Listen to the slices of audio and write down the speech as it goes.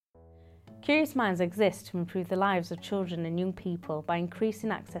Curious Minds exists to improve the lives of children and young people by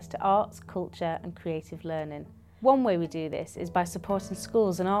increasing access to arts, culture and creative learning. One way we do this is by supporting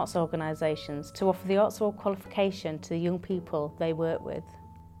schools and arts organisations to offer the Arts Award qualification to the young people they work with.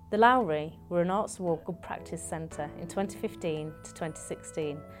 The Lowry were an Arts Award Good Practice Centre in 2015 to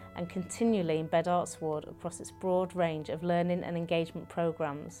 2016 and continually embed Arts Award across its broad range of learning and engagement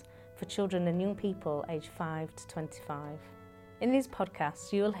programmes for children and young people aged 5 to 25. In these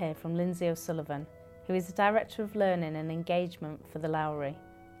podcasts, you will hear from Lindsay O'Sullivan, who is the Director of Learning and Engagement for the Lowry,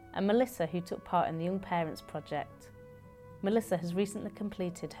 and Melissa, who took part in the Young Parents Project. Melissa has recently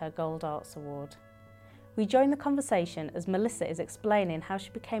completed her Gold Arts Award. We join the conversation as Melissa is explaining how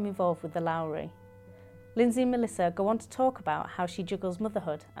she became involved with the Lowry. Lindsay and Melissa go on to talk about how she juggles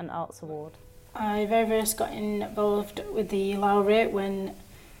motherhood and Arts Award. I very first got involved with the Lowry when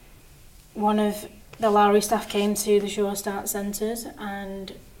one of the Lowry staff came to the Shore Start Centres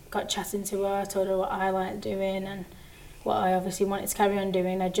and got chatting to her. I told her what I liked doing and what I obviously wanted to carry on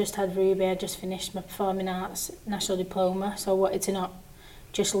doing. I just had Ruby, I just finished my Performing Arts National Diploma, so I wanted to not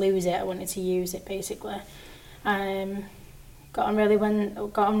just lose it, I wanted to use it basically. Got on really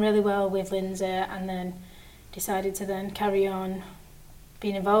well with Lindsay and then decided to then carry on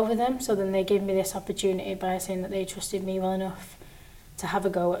being involved with them. So then they gave me this opportunity by saying that they trusted me well enough to have a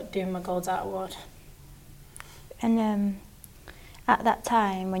go at doing my Gold Art Award. And at that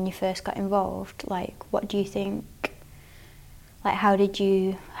time when you first got involved, what do you think, how would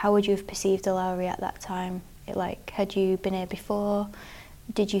you have perceived the Lowry at that time? Had you been here before?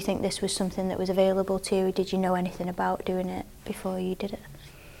 Did you think this was something that was available to you? Did you know anything about doing it before you did it?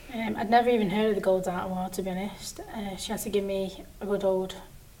 I'd never even heard of the Gold Art Award, to be honest. She had to give me a good old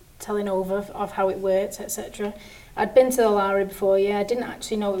telling over of how it worked, etc. I'd been to the Lowry before, yeah. I didn't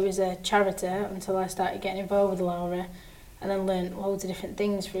actually know it was a charity until I started getting involved with the Lowry and then learned loads of different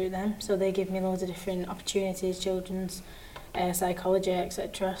things through them. So they give me loads of different opportunities, children's psychology,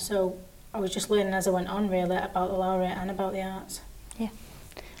 etc. So I was just learning as I went on, really, about the Lowry and about the arts. Yeah.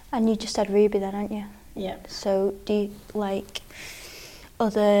 And you just had Ruby then, hadn't you? Yeah. So do you,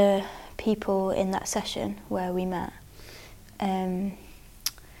 other people in that session where we met,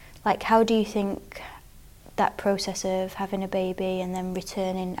 how do you think that process of having a baby and then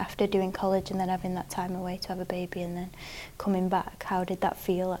returning after doing college and then having that time away to have a baby and then coming back, how did that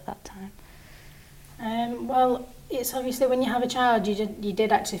feel at that time? Well, it's obviously when you have a child, you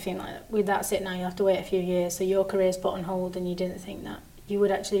did actually think with that's it now, you have to wait a few years, so your career's put on hold and you didn't think that you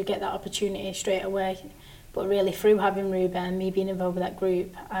would actually get that opportunity straight away. But really through having Ruby and me being involved with that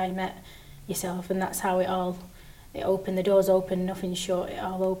group, I met yourself and that's how it opened, the doors opened, nothing shut, it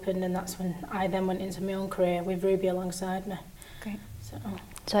all opened, and that's when I then went into my own career with Ruby alongside me. Great.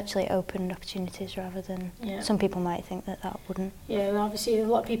 So actually it opened opportunities rather than, some people might think that wouldn't. Yeah, obviously a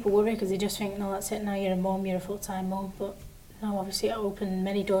lot of people worry because they just think, no, that's it, now you're a mum, you're a full-time mum, but no, obviously it opened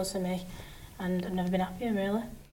many doors for me and I've never been happier really.